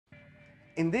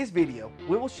In this video,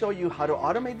 we will show you how to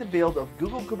automate the build of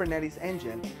Google Kubernetes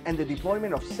Engine and the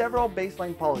deployment of several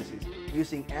baseline policies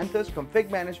using Anthos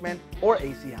Configuration Management or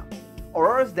ACM.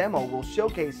 Aurora's demo will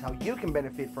showcase how you can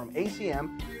benefit from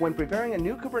ACM when preparing a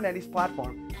new Kubernetes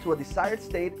platform to a desired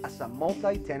state as a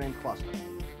multi-tenant cluster.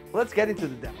 Let's get into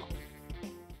the demo.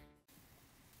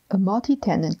 A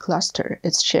multi-tenant cluster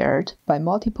is shared by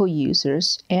multiple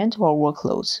users and/or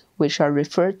workloads, which are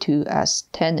referred to as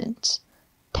tenants.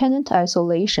 Tenant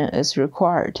isolation is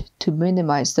required to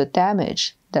minimize the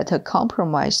damage that a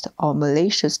compromised or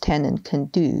malicious tenant can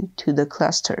do to the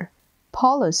cluster.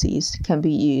 Policies can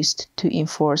be used to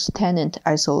enforce tenant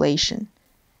isolation.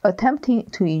 Attempting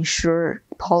to ensure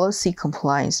policy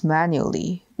compliance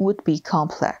manually would be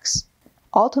complex.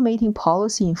 Automating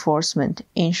policy enforcement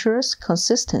ensures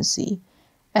consistency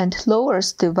and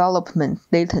lowers development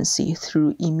latency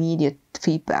through immediate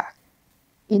feedback.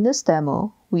 In this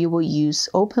demo, we will use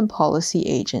Open Policy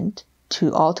Agent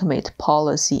to automate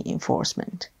policy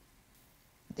enforcement.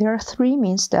 There are three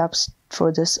main steps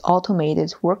for this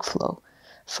automated workflow.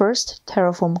 First,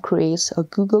 Terraform creates a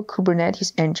Google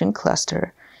Kubernetes Engine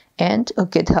cluster and a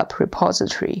GitHub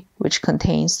repository, which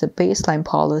contains the baseline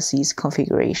policies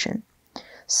configuration.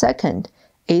 Second,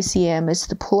 ACM is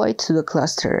deployed to the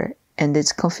cluster and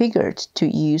is configured to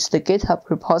use the GitHub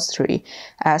repository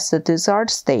as the desired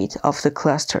state of the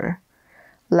cluster.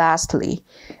 Lastly,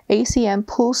 ACM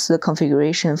pulls the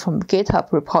configuration from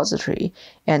GitHub repository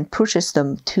and pushes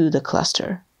them to the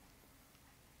cluster.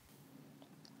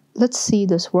 Let's see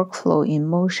this workflow in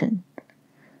motion.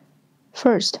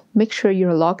 First, make sure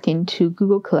you're logged into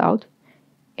Google Cloud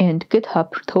and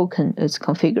GitHub token is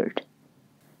configured.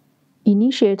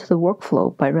 Initiate the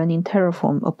workflow by running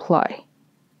Terraform apply.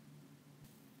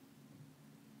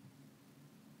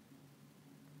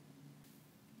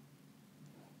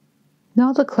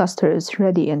 Now the cluster is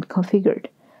ready and configured.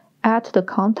 Add the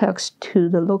context to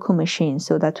the local machine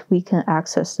so that we can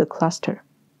access the cluster.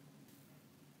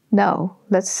 Now,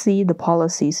 let's see the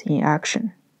policies in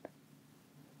action.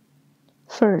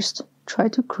 First, try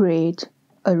to create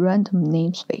a random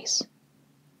namespace.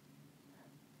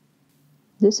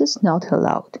 This is not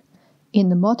allowed. In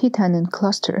the multi-tenant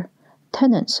cluster,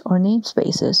 tenants or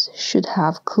namespaces should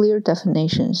have clear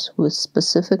definitions with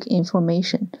specific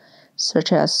information,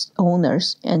 such as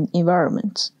owners and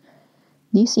environments.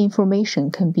 These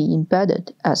information can be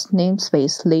embedded as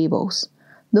namespace labels.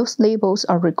 Those labels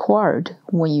are required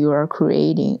when you are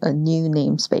creating a new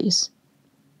namespace.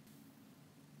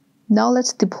 Now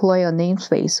let's deploy a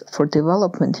namespace for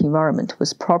development environment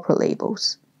with proper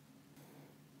labels.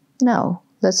 Now,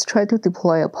 let's try to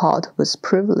deploy a pod with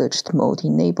privileged mode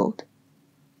enabled.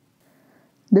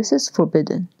 This is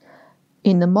forbidden.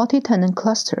 In the multi-tenant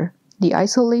cluster, the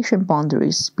isolation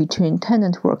boundaries between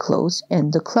tenant workloads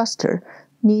and the cluster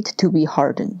need to be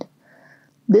hardened.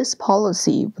 This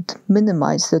policy would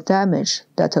minimize the damage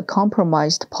that a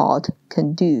compromised pod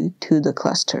can do to the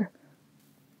cluster.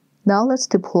 Now let's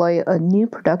deploy a new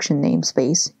production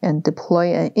namespace and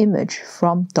deploy an image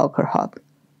from Docker Hub.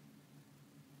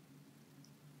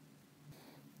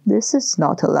 This is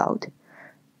not allowed.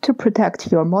 To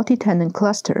protect your multi-tenant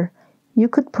cluster, you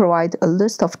could provide a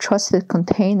list of trusted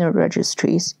container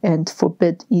registries and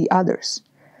forbid the others.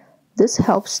 This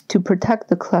helps to protect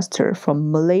the cluster from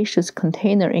malicious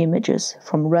container images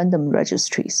from random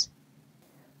registries.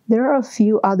 There are a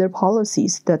few other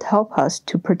policies that help us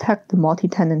to protect the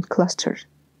multi-tenant clusters.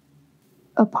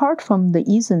 Apart from the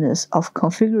easiness of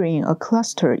configuring a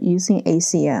cluster using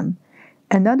ACM,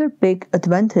 another big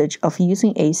advantage of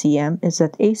using ACM is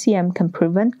that ACM can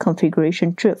prevent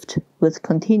configuration drift with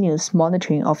continuous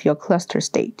monitoring of your cluster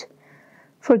state.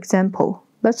 For example,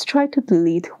 let's try to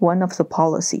delete one of the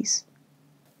policies.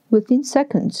 Within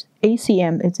seconds,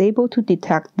 ACM is able to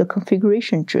detect the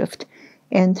configuration drift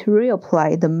and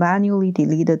reapply the manually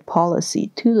deleted policy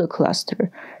to the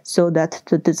cluster so that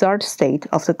the desired state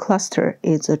of the cluster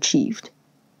is achieved.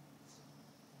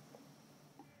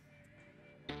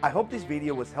 I hope this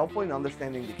video was helpful in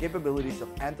understanding the capabilities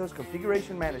of Anthos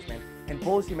Configuration Management and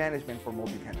Policy Management for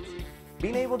multi-tenancy.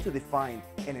 Being able to define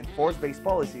and enforce base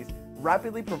policies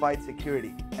rapidly provides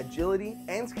security, agility,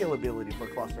 and scalability for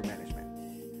cluster management.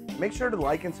 Make sure to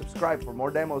like and subscribe for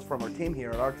more demos from our team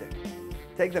here at Arctic.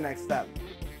 Take the next step.